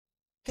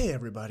Hey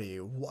everybody,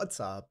 what's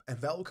up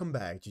and welcome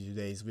back to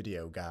today's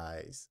video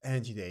guys.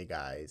 And today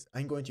guys,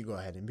 I'm going to go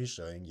ahead and be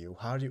showing you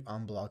how to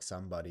unblock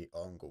somebody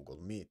on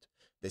Google Meet.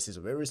 This is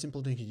a very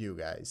simple thing to do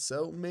guys,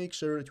 so make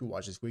sure to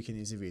watch this quick and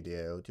easy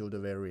video till the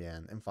very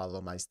end and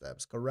follow my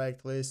steps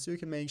correctly so you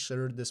can make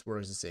sure this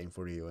works the same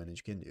for you and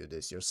you can do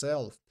this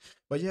yourself.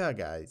 But yeah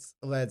guys,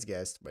 let's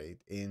get straight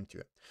into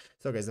it.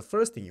 So guys, the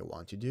first thing you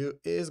want to do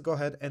is go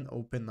ahead and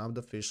open up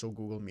the official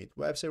Google Meet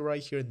website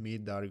right here at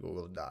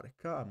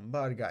meet.google.com.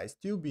 But guys,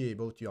 to be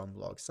able to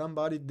unblock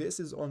somebody, this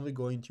is only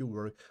going to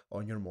work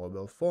on your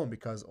mobile phone,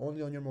 because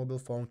only on your mobile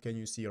phone can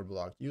you see your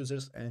blocked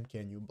users and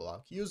can you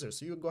block users.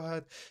 So you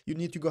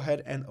need to go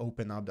ahead and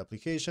open up the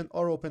application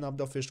or open up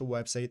the official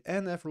website,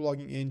 and after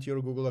logging into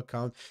your Google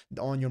account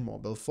on your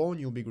mobile phone,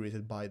 you'll be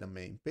greeted by the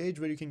main page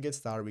where you can get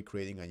started with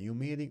creating a new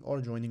meeting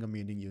or joining a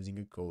meeting using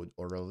a code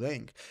or a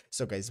link.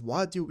 So guys,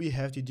 what do we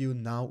have to do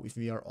now if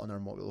we are on our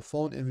mobile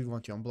phone and we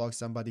want to unblock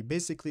somebody?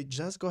 Basically,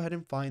 just go ahead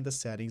and find the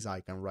settings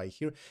icon right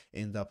here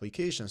in the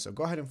application. So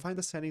go ahead and find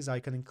the settings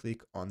icon and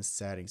click on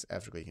settings.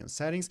 After clicking on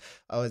settings,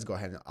 let's go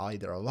ahead and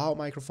either allow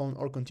microphone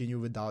or continue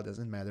without,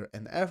 doesn't matter.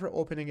 And after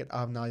opening it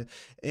up now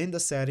in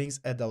the settings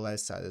at the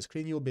left side of the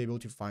screen, you'll be able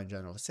to find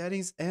general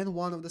settings, and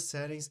one of the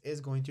settings is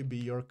going to be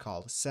your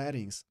call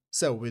settings.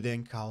 So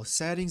within call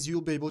settings,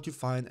 you'll be able to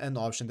find an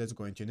option that's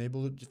going to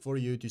enable it for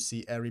you to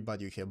see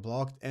everybody you have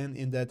blocked, and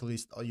in that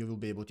list you will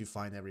be able to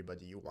find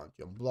everybody you want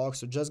to unblock.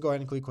 So just go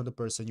ahead and click on the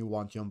person you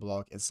want to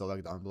unblock and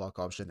select the unblock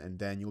option, and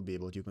then you'll be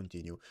able to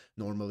continue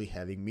normally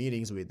having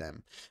meetings with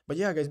them. But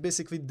yeah guys,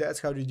 basically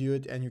that's how to do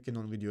it, and you can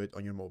only do it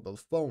on your mobile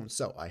phone.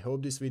 So I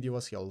hope this video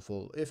was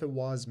helpful. If it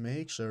was,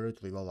 make sure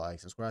to leave a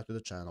like, subscribe to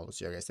the channel.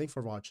 So yeah guys, thanks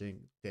for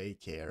watching,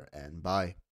 take care, and bye.